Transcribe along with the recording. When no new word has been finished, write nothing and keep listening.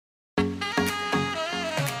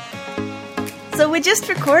So we just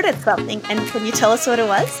recorded something, and can you tell us what it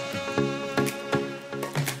was?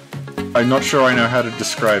 I'm not sure I know how to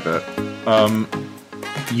describe it.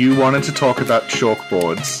 You wanted to talk about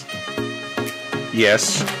chalkboards.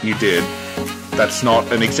 Yes, you did. That's not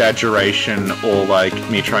an exaggeration or like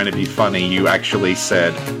me trying to be funny. You actually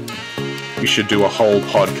said you should do a whole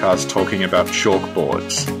podcast talking about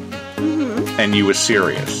chalkboards. Mm-hmm. And you were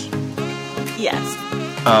serious. Yes.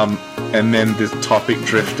 And then the topic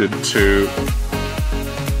drifted to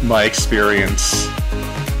my experience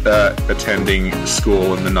attending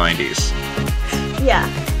school in the 90s. Yeah.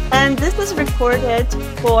 And this was recorded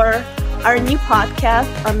for our new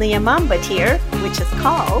podcast on the Yamamba tier, which is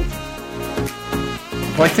called...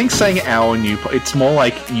 Well, I think saying our new... it's more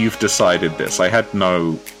like you've decided this. I had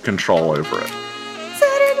no control over it.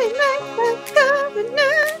 Saturday night.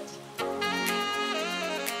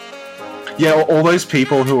 Yeah, all those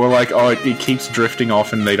people who are like, oh, it keeps drifting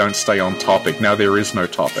off and they don't stay on topic. Now there is no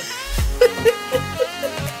topic.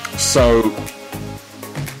 So...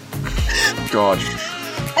 God...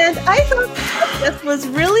 And I thought this was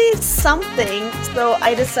really something, so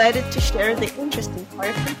I decided to share the interesting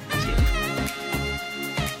part with you.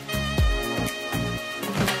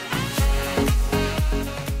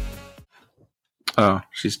 Oh,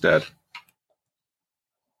 she's dead.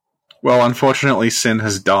 Well, unfortunately, Sin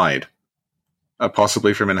has died.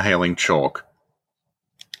 Possibly from inhaling chalk.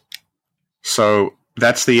 So,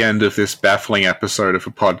 that's the end of this baffling episode of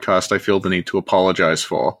a podcast I feel the need to apologize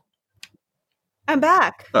for. I'm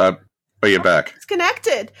back. Oh, you're back. It's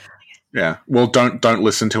connected. Yeah. Well, don't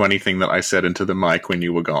listen to anything that I said into the mic when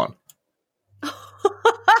you were gone. What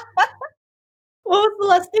was the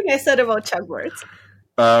last thing I said about chalkboards?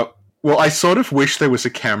 Well, I sort of wish there was a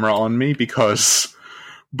camera on me because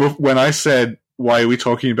when I said, why are we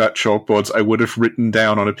talking about chalkboards, I would have written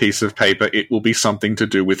down on a piece of paper, it will be something to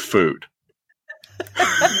do with food.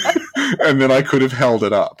 And then I could have held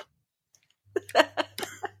it up.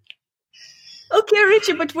 Okay,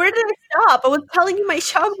 Richie, but where did I stop? I was telling you my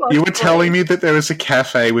chalkboard. You were telling me that there was a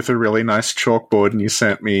cafe with a really nice chalkboard, and you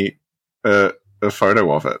sent me a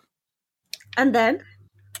photo of it. And then?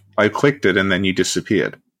 I clicked it, and then you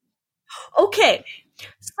disappeared. Okay,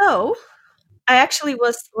 so I actually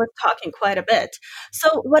was talking quite a bit.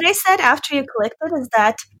 So what I said after you clicked it is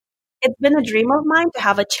that it's been a dream of mine to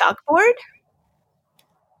have a chalkboard.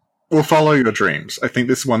 Well, follow your dreams. I think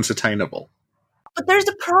this one's attainable. But there's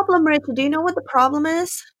a problem, Richie. Do you know what the problem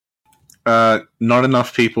is? Not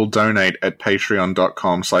enough people donate at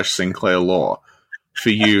patreon.com/SinclairLaw for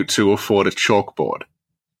you to afford a chalkboard.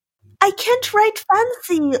 I can't write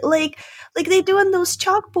fancy like they do on those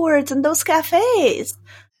chalkboards and those cafes.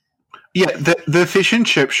 Yeah, the fish and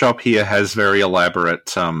chip shop here has very elaborate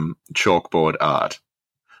chalkboard art.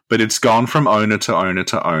 But it's gone from owner to owner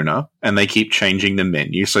to owner, and they keep changing the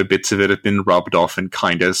menu, so bits of it have been rubbed off and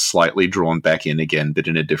kind of slightly drawn back in again, but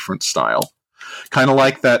in a different style. Kind of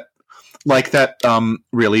like that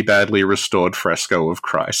really badly restored fresco of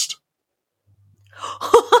Christ.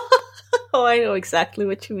 Oh, I know exactly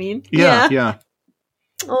what you mean. Yeah.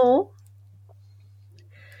 Oh.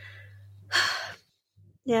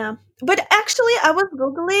 Yeah. But actually, I was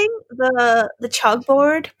Googling the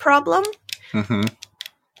chalkboard problem. Mm-hmm.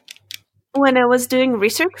 When I was doing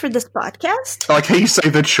research for this podcast. I like how you say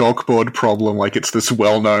the chalkboard problem like it's this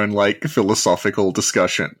well-known, like, philosophical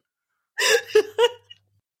discussion.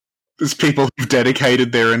 There's people who've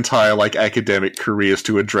dedicated their entire, like, academic careers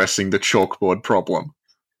to addressing the chalkboard problem.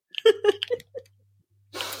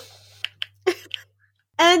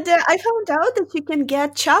 And I found out that you can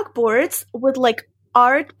get chalkboards with, like,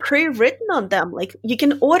 art pre-written on them. Like, you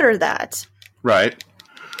can order that. Right.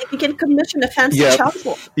 You can commission a fancy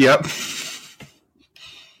chalkboard. Yep.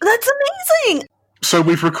 That's amazing! So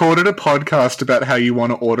we've recorded a podcast about how you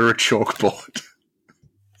want to order a chalkboard.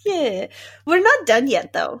 Yeah. We're not done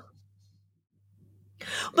yet, though.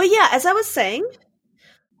 But yeah, as I was saying,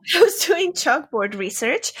 I was doing chalkboard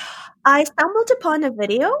research. I stumbled upon a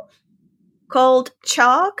video called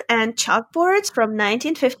Chalk and Chalkboards from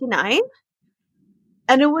 1959.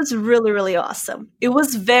 And it was really, really awesome. It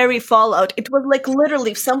was very Fallout. It was like literally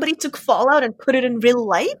if somebody took Fallout and put it in real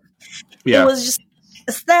life. Yeah. It was just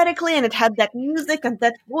aesthetically, and it had that music and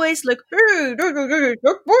that voice like, hey,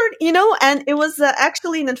 chalkboard, you know? And it was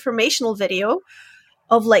actually an informational video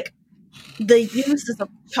of like the uses of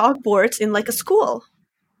chalkboards in like a school.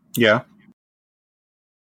 Yeah.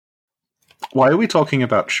 Why are we talking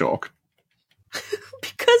about chalk?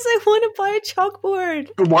 Because I want to buy a chalkboard.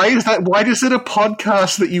 Why is that? Why is it a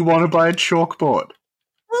podcast that you want to buy a chalkboard?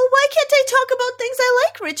 Well, why can't I talk about things I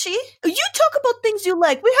like, Richie? You talk about things you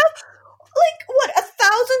like. We have, like, what,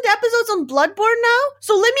 1,000 episodes on Bloodborne now,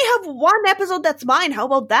 so let me have one episode that's mine. How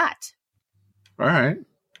about that? All right.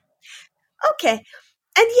 Okay.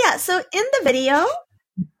 And yeah, so in the video,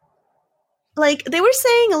 like, they were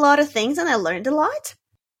saying a lot of things and I learned a lot.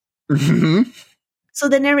 Mm-hmm. So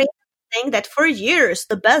the narrator was saying that for years,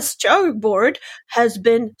 the best chalkboard has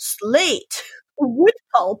been slate, wood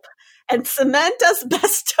pulp, and cement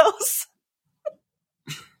asbestos.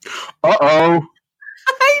 Uh-oh.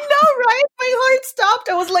 I know, right? My heart stopped.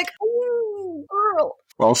 I was like, ooh, girl.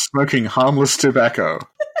 While smoking harmless tobacco.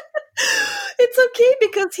 It's okay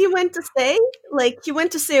because he went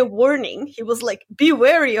to say a warning. He was like, be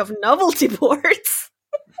wary of novelty boards.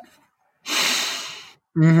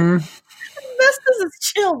 Mm-hmm. Asbestos is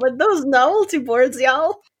chill, but those novelty boards,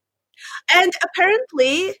 y'all. And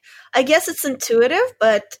apparently, I guess it's intuitive,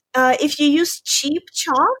 but if you use cheap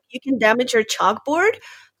chalk, you can damage your chalkboard.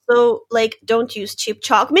 So, like, don't use cheap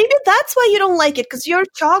chalk. Maybe that's why you don't like it, because your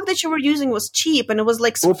chalk that you were using was cheap, and it was,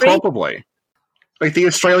 like, Well, sprayed. probably. Like, the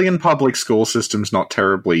Australian public school system's not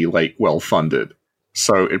terribly, like, well-funded.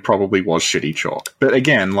 So it probably was shitty chalk. But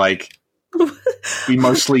again, like, we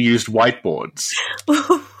mostly used whiteboards.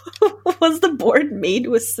 Was the board made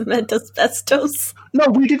with cement asbestos? No,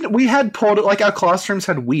 we didn't. We had like, our classrooms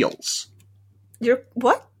had wheels.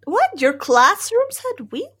 What? Your classrooms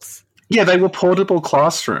had wheels? Yeah, they were portable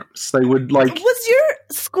classrooms. They would, like... Was your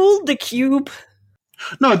school the Cube?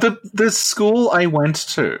 No, the school I went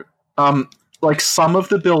to, like, some of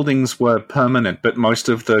the buildings were permanent, but most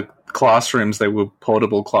of the classrooms, they were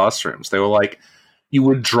portable classrooms. They were, like, you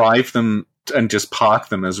would drive them and just park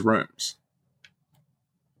them as rooms.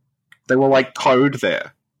 They were, like, towed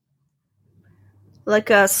there. Like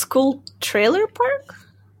a school trailer park?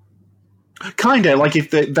 Kinda, like,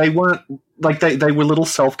 if they weren't... Like, they were little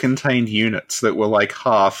self-contained units that were, like,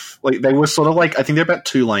 half... Like, they were sort of, like... I think they're about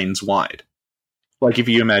 2 lanes wide. Like, if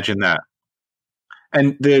you imagine that.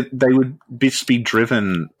 And they would just be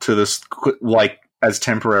driven to this, like, as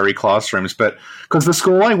temporary classrooms. But... Because the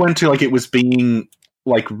school I went to, like, it was being,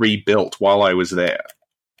 like, rebuilt while I was there.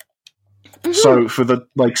 Mm-hmm. So, for the,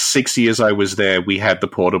 like, 6 years I was there, we had the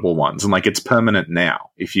portable ones. And, like, it's permanent now,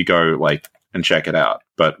 if you go, like, and check it out.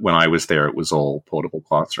 But when I was there, it was all portable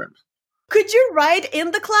classrooms. Could you ride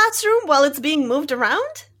in the classroom while it's being moved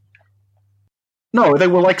around? No, they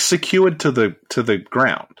were, like, secured to the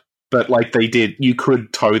ground. But, like, you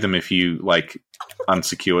could tow them if you, like,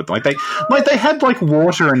 unsecured them. Like, they had, like,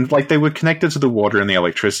 water and, like, they were connected to the water and the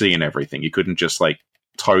electricity and everything. You couldn't just, like,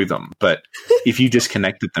 tow them. But if you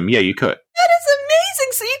disconnected them, yeah, you could. That is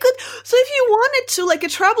amazing! So if you wanted to, like, a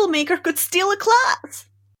troublemaker could steal a class.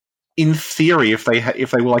 In theory, if they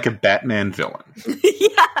were like a Batman villain.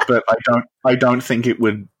 Yeah. But I don't think it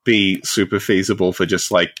would be super feasible for just,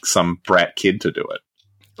 like, some brat kid to do it.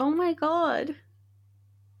 Oh my god.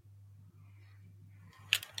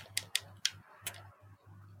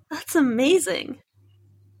 That's amazing.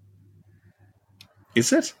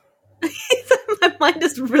 Is it? My mind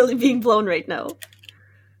is really being blown right now.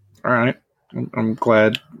 Alright. I'm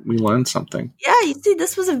glad we learned something. Yeah, you see,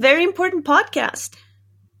 this was a very important podcast.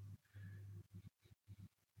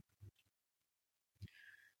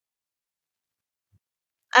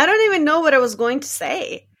 I don't even know what I was going to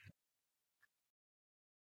say.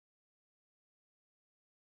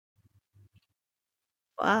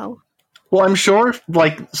 Wow. Well, I'm sure,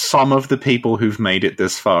 like, some of the people who've made it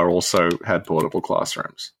this far also had portable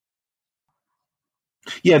classrooms.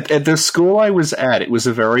 Yeah, at the school I was at, it was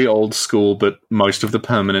a very old school, but most of the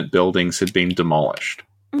permanent buildings had been demolished.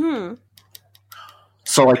 Mm-hmm.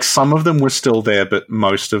 So, like, some of them were still there, but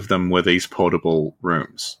most of them were these portable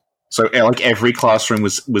rooms. So, like, every classroom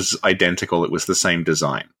was identical. It was the same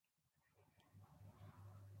design.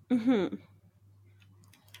 Mm-hmm.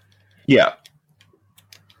 Yeah.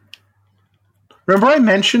 Remember I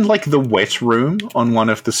mentioned, like, the wet room on one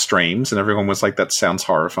of the streams, and everyone was like, that sounds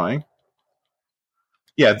horrifying?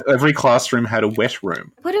 Yeah, every classroom had a wet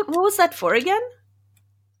room. What was that for again?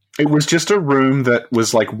 It was just a room that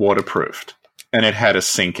was, like, waterproofed, and it had a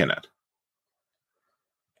sink in it.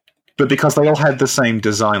 But because they all had the same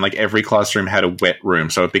design, like, every classroom had a wet room,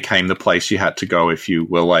 so it became the place you had to go if you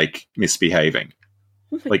were, like, misbehaving.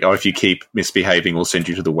 Like, oh, if you keep misbehaving, we'll send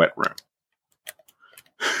you to the wet room.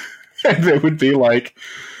 And there would be, like,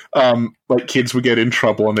 kids would get in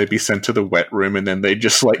trouble and they'd be sent to the wet room, and then they'd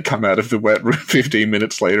just, like, come out of the wet room 15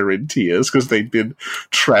 minutes later in tears because they'd been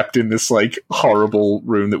trapped in this, like, horrible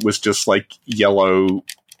room that was just, like, yellow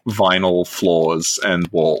vinyl floors and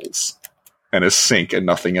walls and a sink and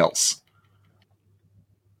nothing else.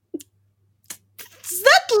 Is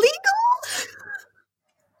that legal?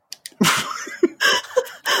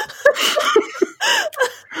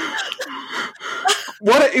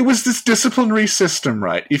 it was this disciplinary system,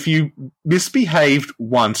 right? If you misbehaved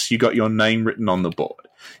once, you got your name written on the board.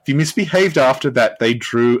 If you misbehaved after that, they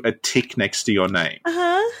drew a tick next to your name.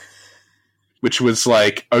 Uh-huh. Which was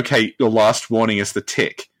like, okay, your last warning is the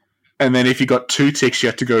tick. And then if you got 2 ticks, you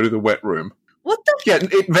had to go to the wet room. What the? Yeah,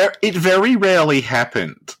 it very rarely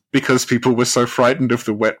happened because people were so frightened of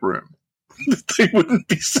the wet room that they wouldn't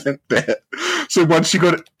be sent there. So once you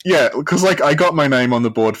got... Yeah, because like I got my name on the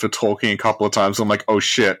board for talking a couple of times. I'm like, oh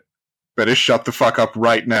shit, better shut the fuck up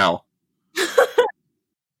right now.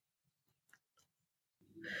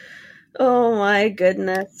 Oh my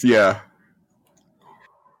goodness. Yeah.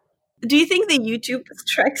 Do you think the YouTube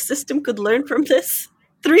strike system could learn from this?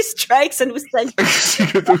 3 strikes and we sent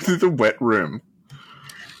you go through the wet room.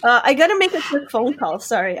 I gotta make a quick phone call.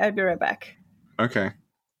 Sorry, I'll be right back. Okay.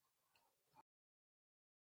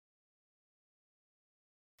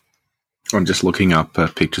 I'm just looking up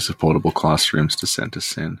pictures of portable classrooms to send to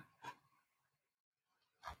Sin.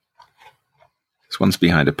 This one's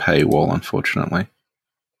behind a paywall, unfortunately.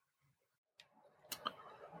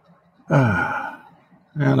 And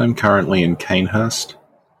I'm currently in Canehurst.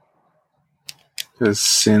 Because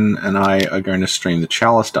Sin and I are going to stream the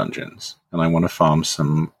Chalice Dungeons, and I want to farm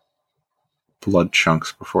some blood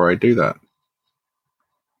chunks before I do that.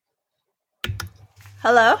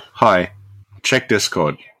 Hello? Hi. Check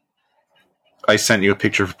Discord. I sent you a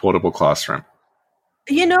picture of a portable classroom.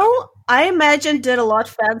 You know, I imagined it a lot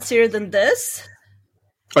fancier than this.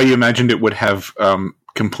 Oh, you imagined it would have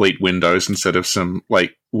complete windows instead of some,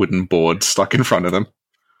 like, wooden boards stuck in front of them?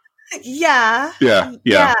 Yeah.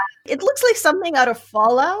 Yeah. It looks like something out of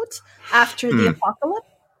Fallout after the apocalypse.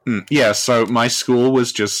 Yeah, so my school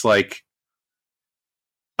was just like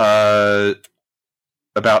about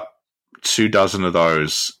 2 dozen of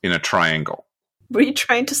those in a triangle. Were you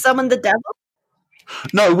trying to summon the devil?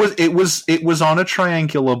 No, it was on a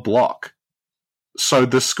triangular block. So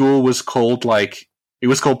the school was called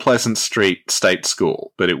Pleasant Street State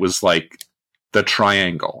School, but it was like the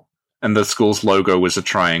triangle. And the school's logo was a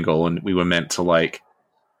triangle, and we were meant to like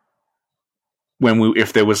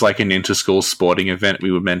if there was like an inter-school sporting event,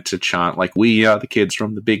 we were meant to chant like, "We are the kids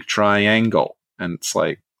from the big triangle." And it's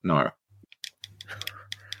like, no.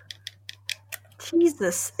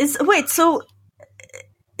 Jesus. So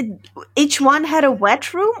each one had a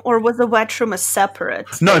wet room, or was the wet room a separate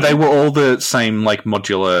thing? No, they were all the same like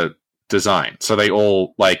modular design. So they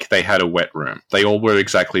all they had a wet room. They all were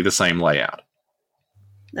exactly the same layout.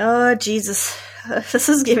 Oh, Jesus. This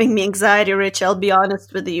is giving me anxiety, Rich, I'll be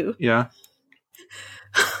honest with you. Yeah.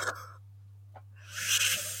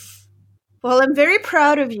 Well, I'm very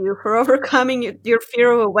proud of you for overcoming your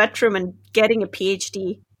fear of a wet room and getting a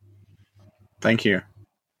PhD. Thank you.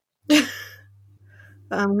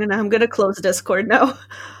 I'm gonna close Discord now.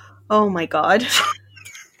 Oh my god.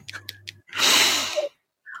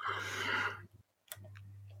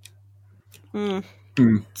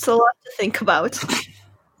 It's a lot to think about.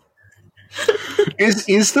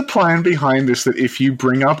 Is the plan behind this that if you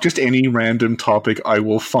bring up just any random topic, I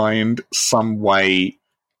will find some way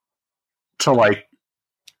to like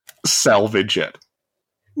salvage it?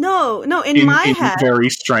 No, in my head, very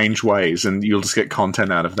strange ways, and you'll just get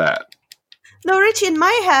content out of that. No, Richie, in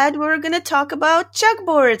my head, we were going to talk about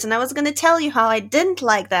chalkboards, and I was going to tell you how I didn't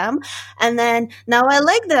like them, and then now I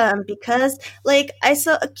like them because, like, I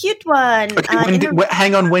saw a cute one. Okay,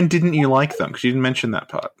 hang on, when didn't you like them? Because you didn't mention that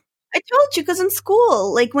part. I told you, because in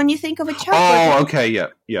school, like, when you think of a chalkboard... Oh, okay, yeah.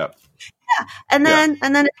 Yeah, and then it's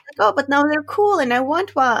like, oh, but now they're cool, and I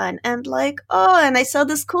want one, and like, oh, and I saw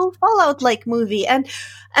this cool Fallout-like movie, and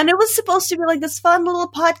it was supposed to be like this fun little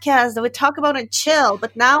podcast that would talk about and chill,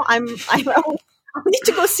 but now I need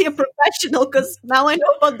to go see a professional because now I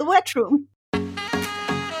know about the wet room. Do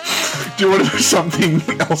you want to know something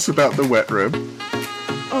else about the wet room?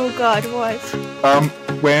 Oh God, what?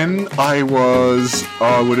 When I was,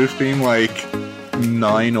 would have been like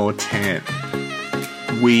 9 or 10,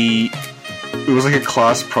 it was like a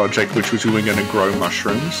class project which was we were going to grow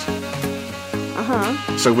mushrooms.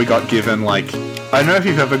 So we got given like, I don't know if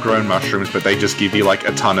you've ever grown mushrooms, but they just give you like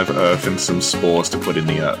a ton of earth and some spores to put in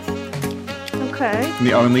the earth. Okay. And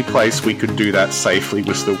the only place we could do that safely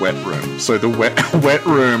was the wet room. So the wet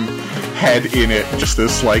room had in it just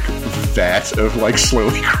this like vat of like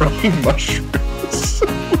slowly growing mushrooms.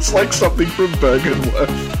 It's like something from Bergenworth.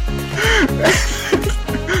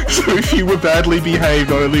 So if you were badly behaved,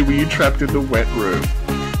 not only were you trapped in the wet room,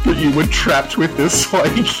 but you were trapped with this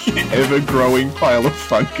like ever-growing pile of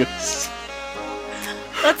fungus.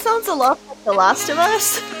 That sounds a lot like The Last of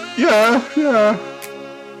Us. Yeah.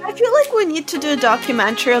 I feel like we need to do a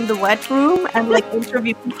documentary on the wet room and like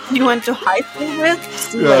interview people you went to high school with,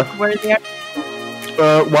 see like where they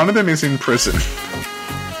are. One of them is in prison.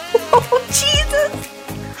 Oh Jesus!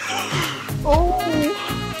 Oh